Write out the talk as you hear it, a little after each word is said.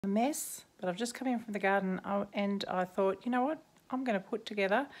A mess, but I've just come in from the garden and I thought, you know what, I'm going to put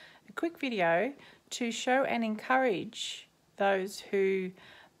together a quick video to show and encourage those who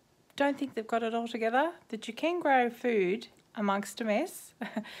don't think they've got it all together, that you can grow food amongst a mess.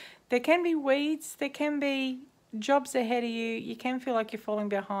 There can be weeds, there can be jobs ahead of you, you can feel like you're falling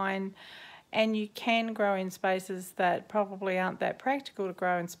behind, and you can grow in spaces that probably aren't that practical to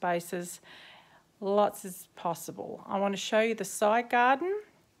grow in spaces. Lots is possible. I want to show you the side garden.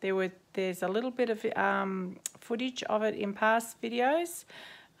 There's a little bit of footage of it in past videos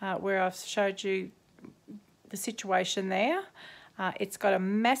where I've showed you the situation there. It's got a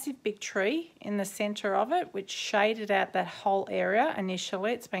massive big tree in the centre of it which shaded out that whole area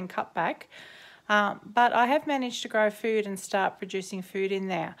initially. It's been cut back. But I have managed to grow food and start producing food in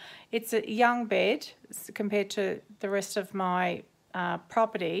there. It's a young bed compared to the rest of my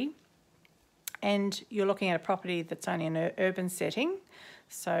property, and you're looking at a property that's only in an urban setting.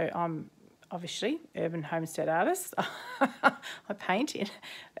 So I'm obviously urban homestead artist. I paint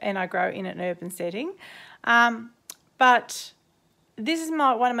and I grow in an urban setting. But this is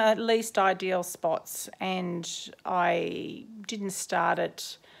one of my least ideal spots, and I didn't start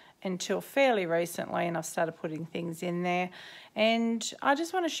it until fairly recently, and I've started putting things in there. And I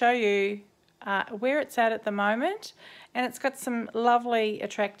just want to show you where it's at the moment. And it's got some lovely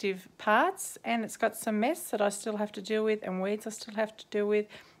attractive parts, and it's got some mess that I still have to deal with, and weeds I still have to deal with,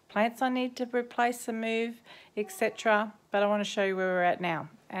 plants I need to replace and move, etc. But I want to show you where we're at now,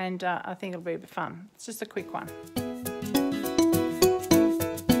 and I think it'll be a bit fun. It's just a quick one.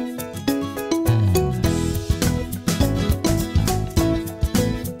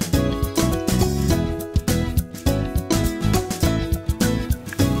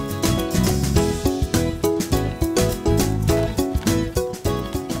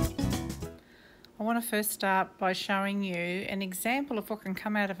 I want to first start by showing you an example of what can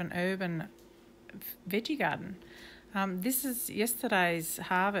come out of an urban veggie garden. This is yesterday's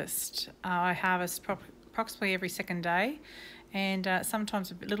harvest. I harvest approximately every second day, and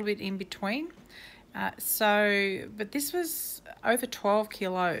sometimes a little bit in between. But this was over 12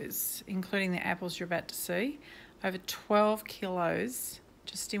 kilos, including the apples you're about to see. Over 12 kilos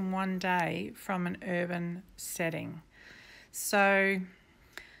just in one day from an urban setting. So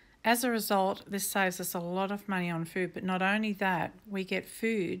as a result, this saves us a lot of money on food, but not only that, we get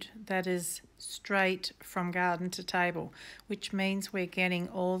food that is straight from garden to table, which means we're getting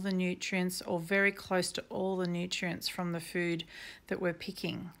all the nutrients, or very close to all the nutrients, from the food that we're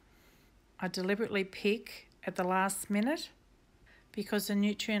picking. I deliberately pick at the last minute because the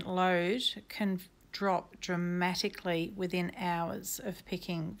nutrient load can drop dramatically within hours of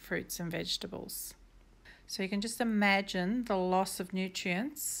picking fruits and vegetables. So you can just imagine the loss of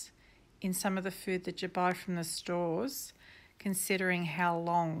nutrients in some of the food that you buy from the stores, considering how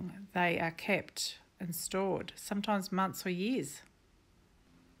long they are kept and stored, sometimes months or years.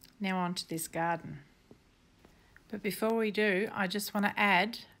 Now on to this garden. But before we do, I just want to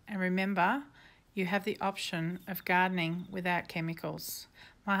add, and remember, you have the option of gardening without chemicals.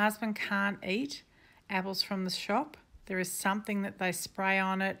 My husband can't eat apples from the shop. There is something that they spray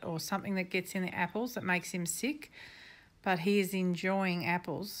on it, or something that gets in the apples that makes him sick. But he is enjoying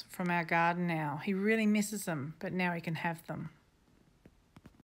apples from our garden now. He really misses them, but now he can have them.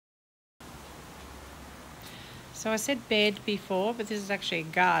 So I said bed before, but this is actually a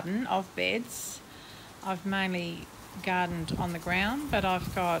garden of beds. I've mainly gardened on the ground, but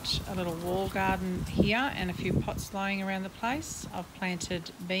I've got a little wall garden here and a few pots lying around the place. I've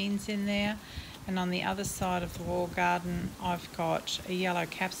planted beans in there, and on the other side of the wall garden I've got a yellow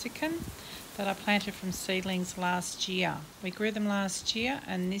capsicum that I planted from seedlings last year. We grew them last year,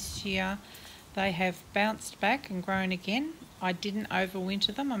 and this year they have bounced back and grown again. I didn't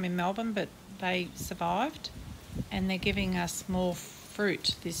overwinter them. I'm in Melbourne, but they survived, and they're giving us more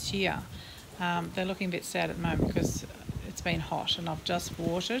fruit this year. They're looking a bit sad at the moment because it's been hot, and I've just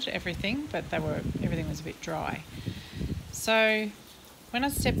watered everything, but everything was a bit dry. So when I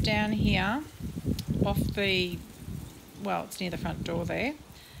step down here off it's near the front door there,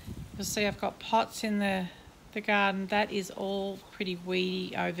 you'll see I've got pots in the garden. That is all pretty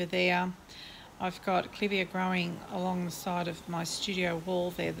weedy over there. I've got clivia growing along the side of my studio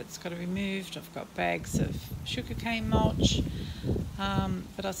wall there that's got to be moved. I've got bags of sugarcane mulch,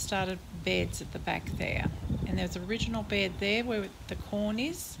 but I've started beds at the back there. And there's an original bed there where the corn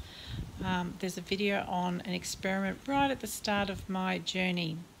is. There's a video on an experiment right at the start of my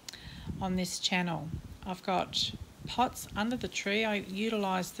journey on this channel. I've got pots under the tree. I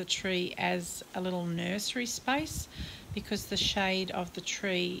utilise the tree as a little nursery space because the shade of the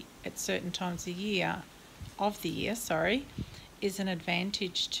tree at certain times of the year is an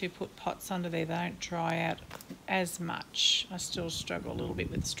advantage to put pots under there. They don't dry out as much. I still struggle a little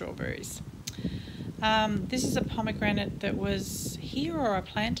bit with strawberries. This is a pomegranate that was here, or I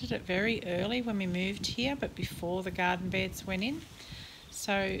planted it very early when we moved here, but before the garden beds went in.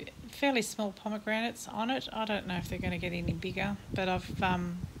 So fairly small pomegranates on it. I don't know if they're going to get any bigger, but I've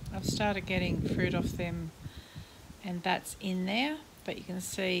started getting fruit off them, and that's in there. But you can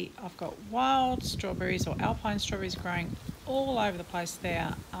see I've got wild strawberries or alpine strawberries growing all over the place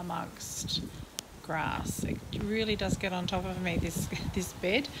there amongst grass. It really does get on top of me, this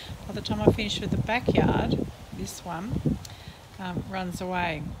bed. By the time I finish with the backyard, this one runs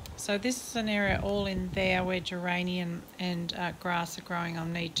away. So this is an area all in there where geranium and grass are growing. I'll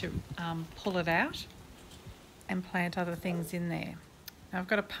need to pull it out and plant other things in there. Now I've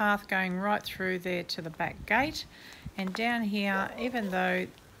got a path going right through there to the back gate, and down here, even though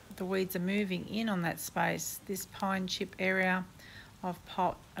the weeds are moving in on that space, this pine chip area, I've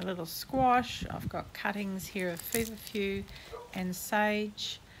popped a little squash. I've got cuttings here of feverfew and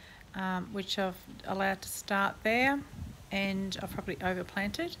sage, which I've allowed to start there, and I've probably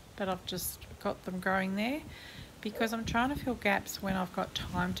overplanted, but I've just got them growing there because I'm trying to fill gaps when I've got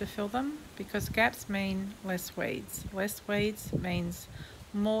time to fill them, because gaps mean less weeds. Less weeds means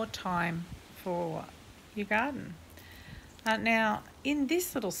more time for your garden. Now, in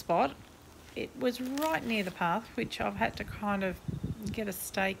this little spot, it was right near the path, which I've had to kind of get a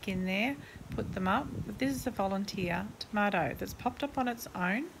stake in there, put them up. But this is a volunteer tomato that's popped up on its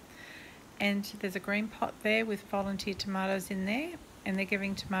own, and there's a green pot there with volunteer tomatoes in there, and they're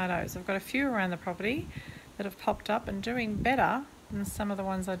giving tomatoes. I've got a few around the property that have popped up and doing better than some of the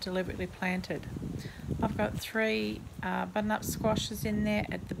ones I deliberately planted. I've got 3 button-up squashes in there.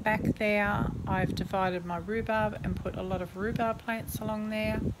 At the back there, I've divided my rhubarb and put a lot of rhubarb plants along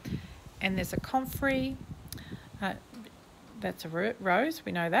there. And there's a comfrey. That's a rose,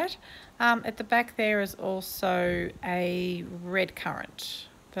 we know that. At the back there is also a red currant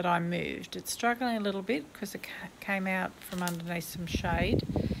that I moved. It's struggling a little bit because it came out from underneath some shade,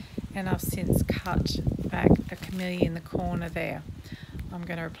 and I've since cut back a camellia in the corner there. I'm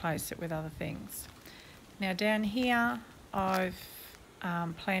going to replace it with other things. Now down here, I've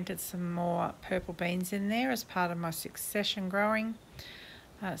planted some more purple beans in there as part of my succession growing.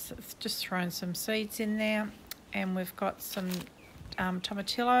 So I've just thrown some seeds in there, and we've got some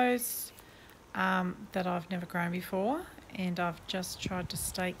tomatillos that I've never grown before, and I've just tried to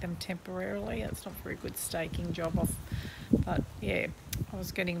stake them temporarily. It's not a very good staking job, but yeah, I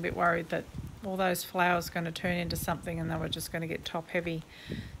was getting a bit worried that all those flowers are going to turn into something and they were just going to get top heavy.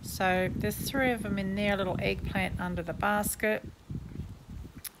 So there's 3 of them in there, a little eggplant under the basket.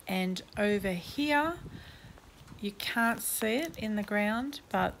 And over here, you can't see it in the ground,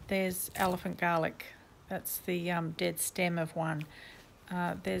 but there's elephant garlic. That's the dead stem of one.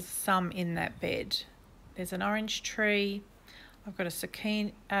 There's some in that bed. There's an orange tree. I've got a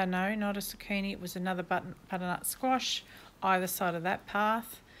zucchini, no, not a zucchini, it was another butternut squash either side of that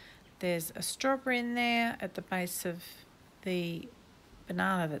path. There's a strawberry in there at the base of the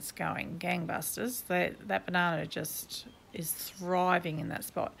banana that's going gangbusters. That banana just is thriving in that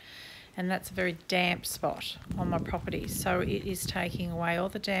spot, and that's a very damp spot on my property, so it is taking away all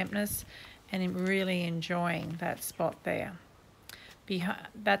the dampness, and I'm really enjoying that spot there.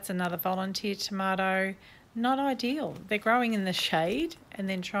 That's another volunteer tomato. Not ideal. They're growing in the shade and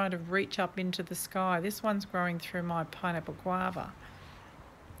then trying to reach up into the sky. This one's growing through my pineapple guava.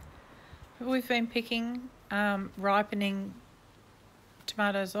 We've been picking ripening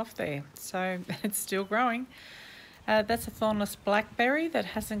tomatoes off there, so it's still growing. That's a thornless blackberry that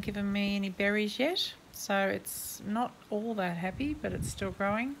hasn't given me any berries yet, so it's not all that happy, but it's still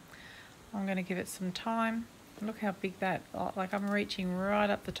growing. I'm going to give it some time. Look how big that, like I'm reaching right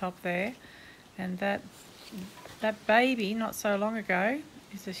up the top there, and that baby not so long ago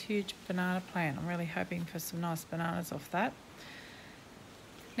is a huge banana plant. I'm really hoping for some nice bananas off that.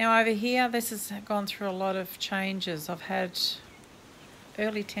 Now over here, this has gone through a lot of changes. I've had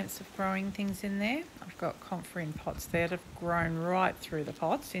early attempts of growing things in there. I've got comfrey in pots there that have grown right through the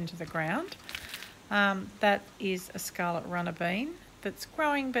pots into the ground. That is a scarlet runner bean that's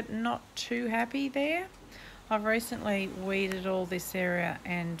growing but not too happy there. I've recently weeded all this area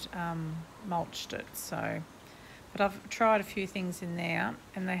and mulched it, but I've tried a few things in there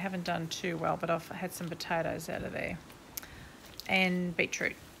and they haven't done too well, but I've had some potatoes out of there and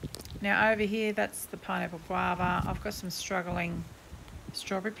beetroot. Now over here, that's the pineapple guava. I've got some struggling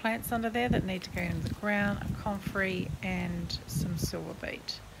strawberry plants under there that need to go into the ground, a comfrey and some silver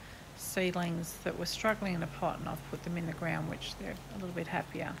beet seedlings that were struggling in a pot, and I've put them in the ground, which they're a little bit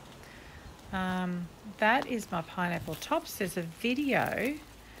happier. That is my pineapple tops. There's a video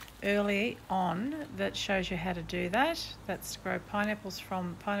early on that shows you how to do that. That's to grow pineapples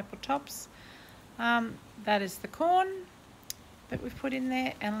from pineapple tops. That is the corn that we've put in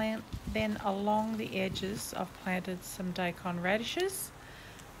there, and then along the edges I've planted some daikon radishes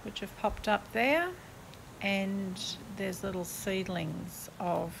which have popped up there, and there's little seedlings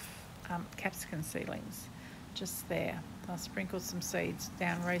of capsicum seedlings just there. I sprinkled some seeds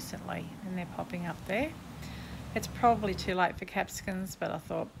down recently and they're popping up there. It's probably too late for capsicums, but I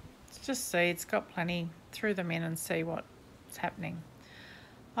thought it's just seeds, got plenty, threw them in and see what's happening.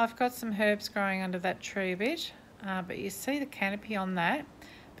 I've got some herbs growing under that tree a bit, but you see the canopy on that,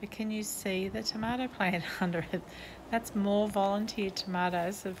 but can you see the tomato plant under it? That's more volunteer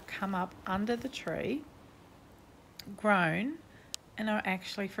tomatoes that have come up under the tree, grown, and are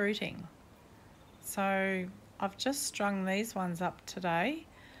actually fruiting. So I've just strung these ones up today,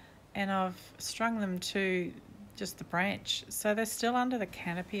 and I've strung them to just the branch. So they're still under the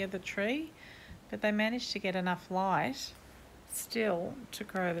canopy of the tree, but they managed to get enough light still to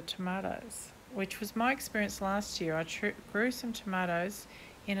grow the tomatoes, which was my experience last year. I grew some tomatoes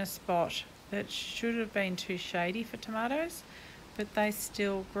in a spot that should have been too shady for tomatoes, but they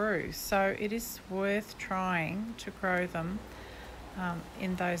still grew. So it is worth trying to grow them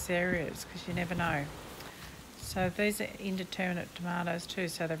in those areas, because you never know. So these are indeterminate tomatoes too,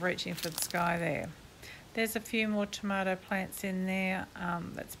 so they're reaching for the sky there. There's a few more tomato plants in there.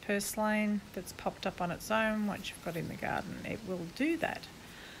 That's purslane that's popped up on its own. Once you've got in the garden, it will do that.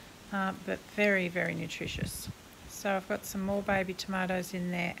 But very, very nutritious. So I've got some more baby tomatoes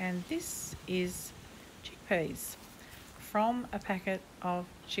in there, and this is chickpeas from a packet of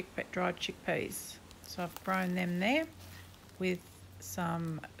dried chickpeas. So I've grown them there with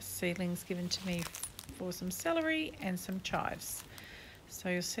some seedlings given to me for some celery and some chives. So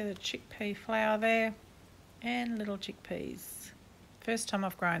you'll see the chickpea flower there and little chickpeas. First time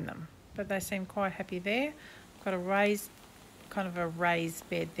I've grown them, but they seem quite happy there. I've got a kind of a raised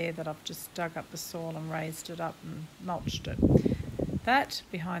bed there that I've just dug up the soil and raised it up and mulched it. That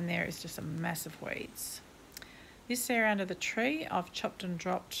behind there is just a massive weeds. This area under the tree, I've chopped and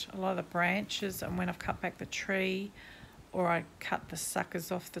dropped a lot of the branches, and when I've cut back the tree or I cut the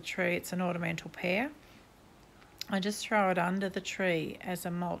suckers off the tree, it's an ornamental pear, I just throw it under the tree as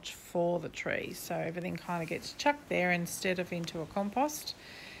a mulch for the tree, so everything kind of gets chucked there instead of into a compost,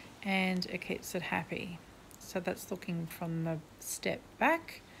 and it keeps it happy. So that's looking from the step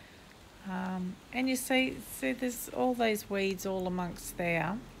back, and you see there's all these weeds all amongst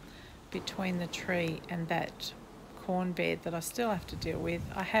there between the tree and that corn bed that I still have to deal with.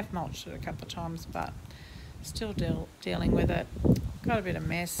 I have mulched it a couple of times, but still dealing with it. Got a bit of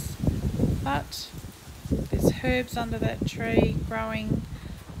mess, but there's herbs under that tree growing.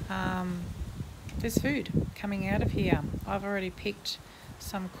 There's food coming out of here. I've already picked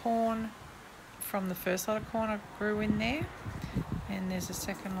some corn from the first lot of corn I grew in there, and there's a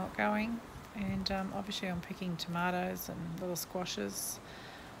second lot going, and obviously I'm picking tomatoes and little squashes.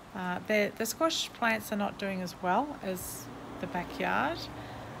 The squash plants are not doing as well as the backyard.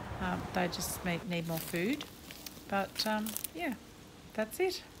 They just need more food, but yeah, that's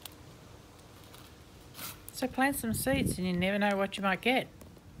it. So plant some seeds and you never know what you might get.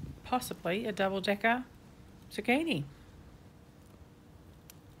 Possibly a double-decker zucchini.